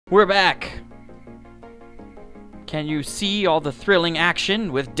We're back. Can you see all the thrilling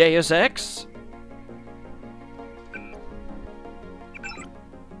action with Deus Ex?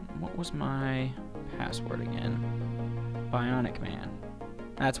 What was my password again? Bionic Man.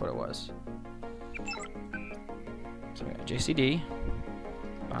 That's what it was. So we got JCD.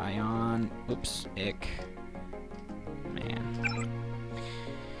 Oops. Ick. Man.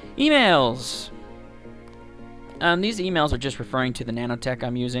 Emails. These emails are just referring to the nanotech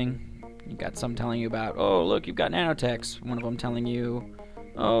I'm using. You got some telling you about, oh, look, you've got nanotechs. One of them telling you,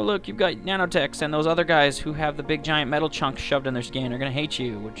 oh, look, you've got nanotechs, and those other guys who have the big giant metal chunks shoved in their skin are going to hate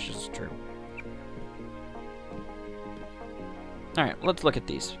you, which is true. Alright, let's look at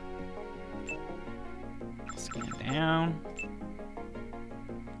these. Scan down.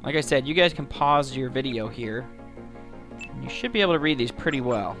 Like I said, you guys can pause your video here. You should be able to read these pretty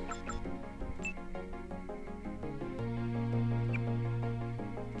well.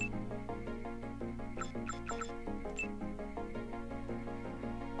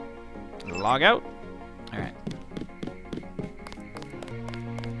 Log out. Alright.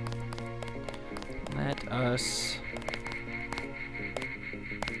 Let us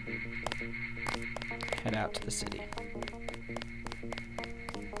head out to the city.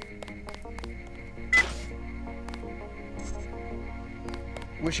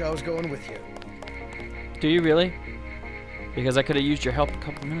 Wish I was going with you. Do you really? Because I could have used your help a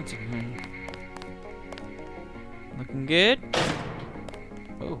couple minutes ago. Looking good.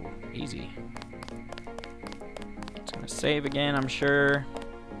 Oh, easy. It's gonna save again, I'm sure.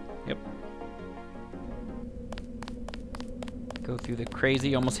 Yep. Go through the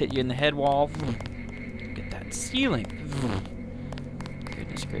crazy, almost hit you in the head wall. Look at that ceiling.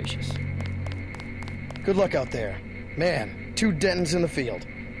 Goodness gracious. Good luck out there. Man, 2 Dentons in the field.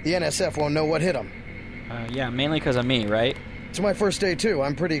 The NSF won't know what hit them. Yeah, mainly because of me, right? It's my first day, too.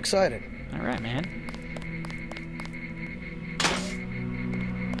 I'm pretty excited. Alright, man.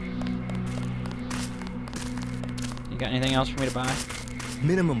 You got anything else for me to buy?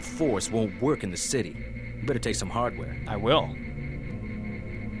 Minimum force won't work in the city. You better take some hardware. I will.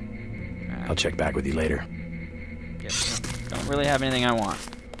 I'll check back with you later. Yep, don't really have anything I want.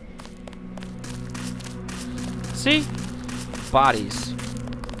 See? Bodies.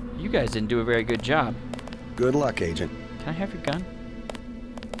 You guys didn't do a very good job. Good luck, Agent. Can I have your gun?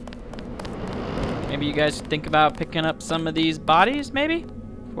 Maybe you guys think about picking up some of these bodies, maybe?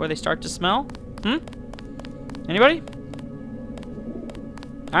 Before they start to smell? Anybody?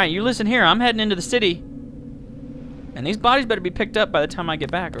 Alright, you listen here. I'm heading into the city. And these bodies better be picked up by the time I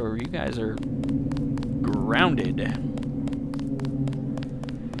get back, or you guys are grounded.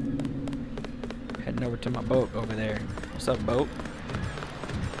 Heading over to my boat over there. What's up, boat?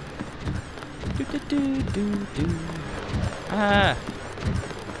 Ah.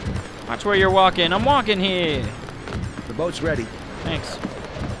 Watch where you're walking. I'm walking here. The boat's ready. Thanks.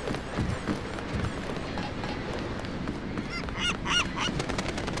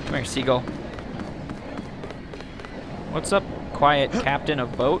 Come here, seagull. What's up, quiet captain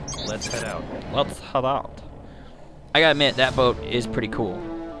of boat? Let's head out. Let's head out. I gotta admit, that boat is pretty cool.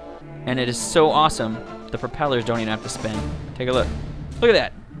 And it is so awesome, the propellers don't even have to spin. Take a look. Look at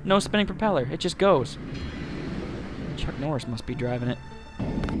that. No spinning propeller. It just goes. Chuck Norris must be driving it.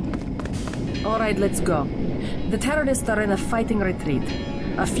 All right, let's go. The terrorists are in a fighting retreat.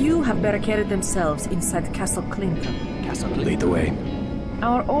 A few have barricaded themselves inside Castle Clinton. Castle Clinton. Lead the way.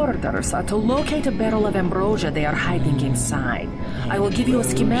 Our orders are to locate a barrel of ambrosia they are hiding inside. I will give you a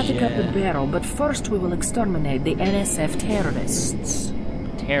schematic of the barrel, but first we will exterminate the NSF terrorists.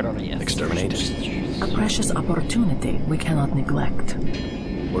 Terrorists. Exterminate. A precious opportunity we cannot neglect.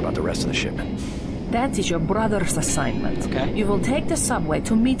 What about the rest of the shipment? That is your brother's assignment. Okay. You will take the subway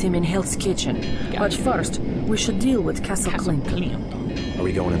to meet him in Hell's Kitchen. Gotcha. But first, we should deal with Castle Clinton. Are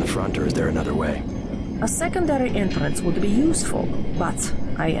we going in the front, or is there another way? A secondary entrance would be useful, but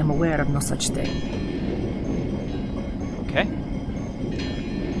I am aware of no such thing. Okay.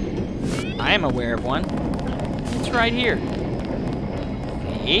 I am aware of one. It's right here.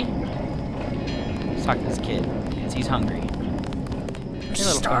 Hey. Let's talk to this kid, because he's hungry. I'm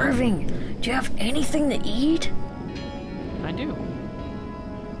starving. Do you have anything to eat? I do.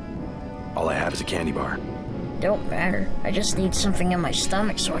 All I have is a candy bar. Don't matter. I just need something in my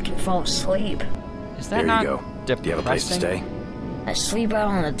stomach so I can fall asleep. Is that There not you go. depressing? Do you have a place to stay? I sleep out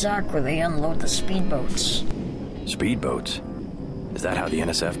on the dock where they unload the speedboats. Speedboats? Is that how the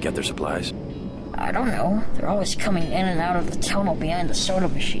NSF get their supplies? I don't know. They're always coming in and out of the tunnel behind the soda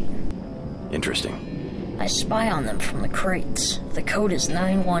machine. Interesting. I spy on them from the crates. The code is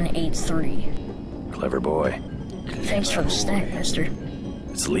 9183. Clever boy. Thanks for the snack, mister.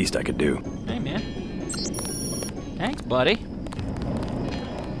 It's the least I could do. Hey, man. Thanks, buddy.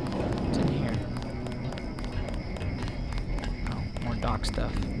 What's in here? Oh, more dock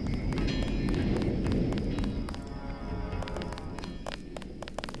stuff.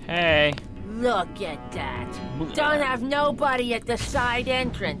 Hey. Look at that. Don't have nobody at the side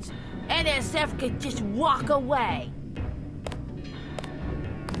entrance. NSF could just walk away.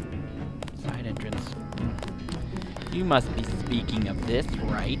 Side entrance. You must be speaking of this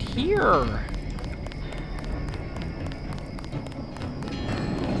right here.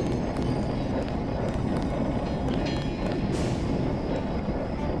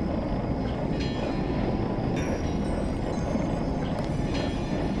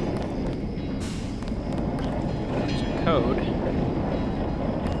 Code.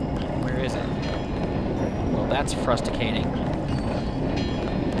 Where is it? Well, that's frustrating.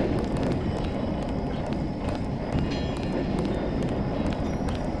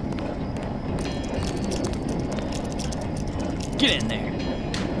 Get in there.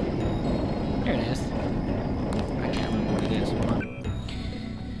 There it is. I can't remember what it is. Hold on.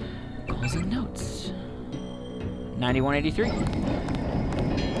 Calls and notes. 9183.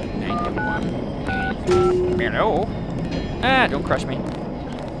 9183. Hello. Ah, don't crush me.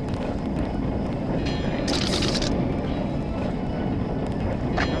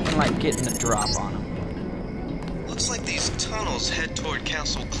 Nothing like getting the drop on them. Looks like these tunnels head toward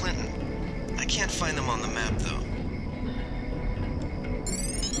Castle Clinton. I can't find them on the map, though.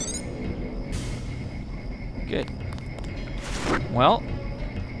 Good. Well,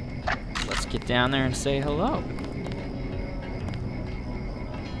 let's get down there and say hello.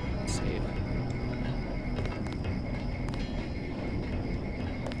 Save.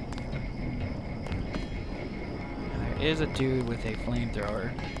 There is a dude with a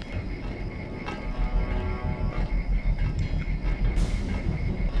flamethrower.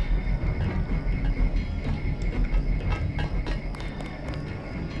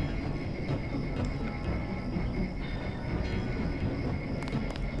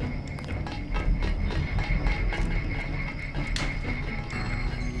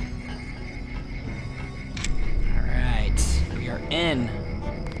 In.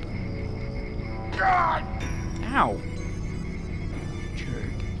 Ow.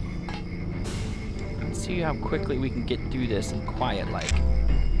 Jerk. Let's see how quickly we can get through this and quiet like.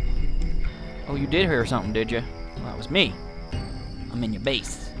 Oh, you did hear something, did you? Well, that was me. I'm in your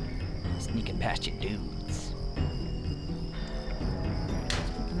base. Sneaking past your dudes.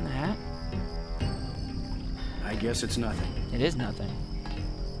 Something that. I guess it's nothing. It is nothing.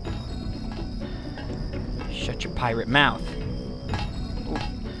 Shut your pirate mouth.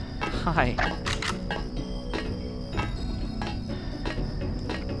 Hi.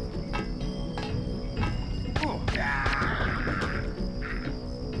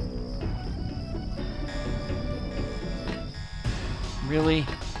 Really?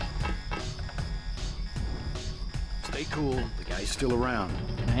 Stay cool. The guy's still around.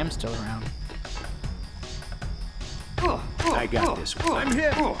 I am still around. I got this one. I'm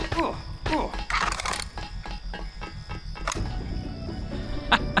hit.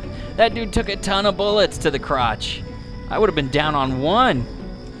 That dude took a ton of bullets to the crotch. I would have been down on one.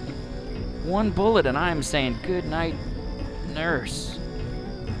 One bullet, and I'm saying good night, nurse.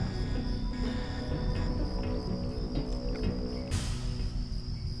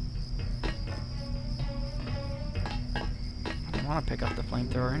 I want to pick up the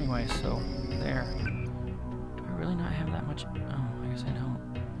flamethrower anyway, so there. Do I really not have that much? Oh, I guess I don't.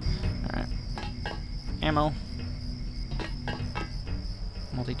 Alright. Ammo.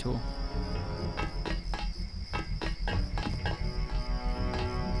 Multi-tool.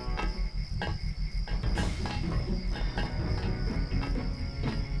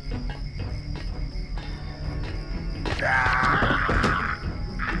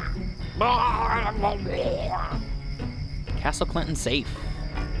 Castle Clinton safe.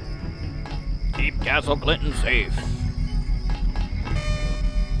 Keep Castle Clinton safe.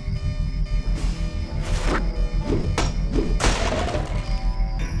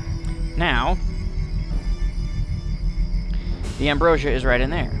 Now, the ambrosia is right in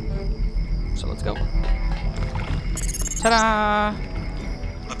there. So let's go. Ta-da!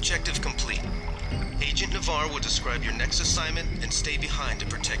 Objective complete. Agent Navarre will describe your next assignment and stay behind to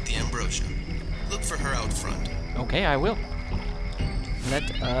protect the ambrosia. Look for her out front. Okay, I will.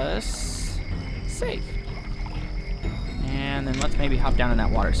 Let us save. And then let's maybe hop down in that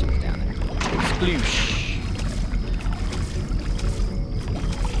water so it's down there. Sploosh.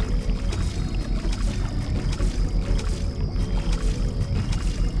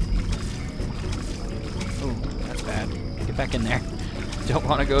 Oh, that's bad. Get back in there. don't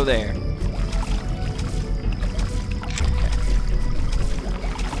want to go there.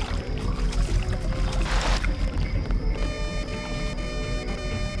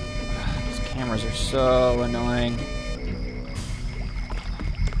 These cameras are so annoying.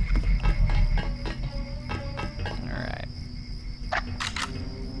 Alright.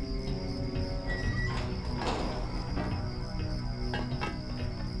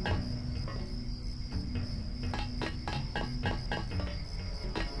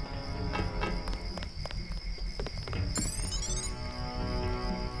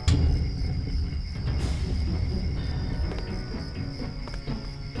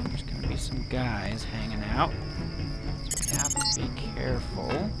 Some guys hanging out, so we have to be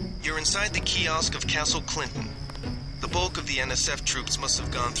careful. You're inside the kiosk of Castle Clinton. The bulk of the NSF troops must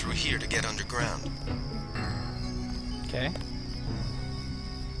have gone through here to get underground. Okay.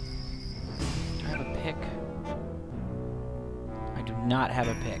 Do I have a pick? I do not have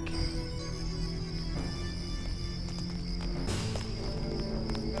a pick.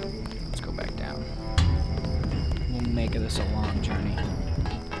 Let's go back down. We'll make this a long journey.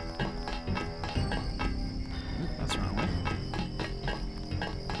 That's the wrong way.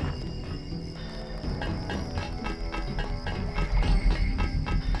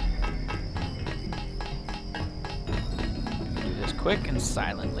 Do this quick and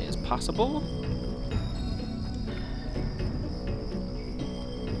silently as possible.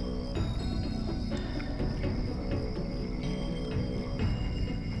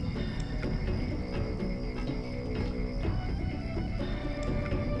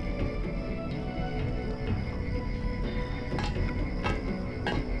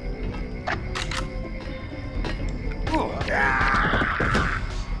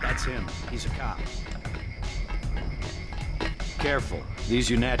 That's him. He's a cop. Careful. These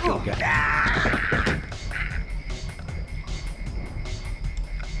UNATCO guys.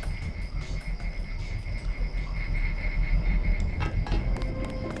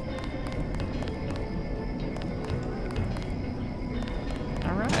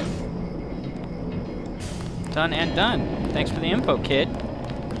 Alright. Done and done. Thanks for the info, kid.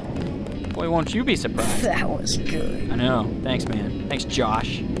 Boy, won't you be surprised. That was good. I know. Thanks, man. Thanks,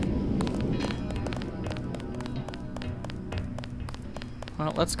 Josh.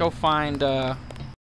 Well, let's go find